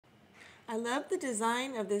I love the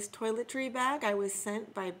design of this toiletry bag. I was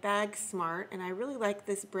sent by BAGSMART, and I really like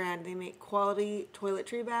this brand. They make quality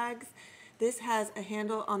toiletry bags. This has a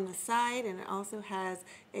handle on the side, and it also has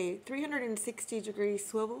a 360-degree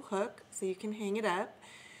swivel hook so you can hang it up.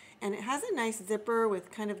 And it has a nice zipper with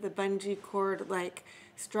kind of the bungee cord like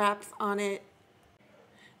straps on it.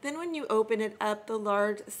 Then when you open it up, the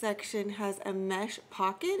large section has a mesh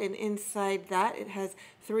pocket, and inside that it has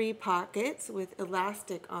 3 pockets with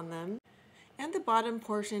elastic on them. And the bottom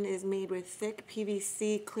portion is made with thick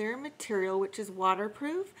PVC clear material, which is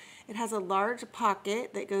waterproof. It has a large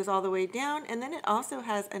pocket that goes all the way down, and then it also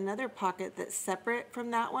has another pocket that's separate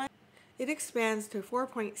from that one. It expands to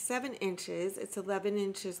 4.7 inches. It's 11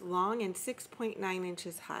 inches long and 6.9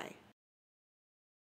 inches high.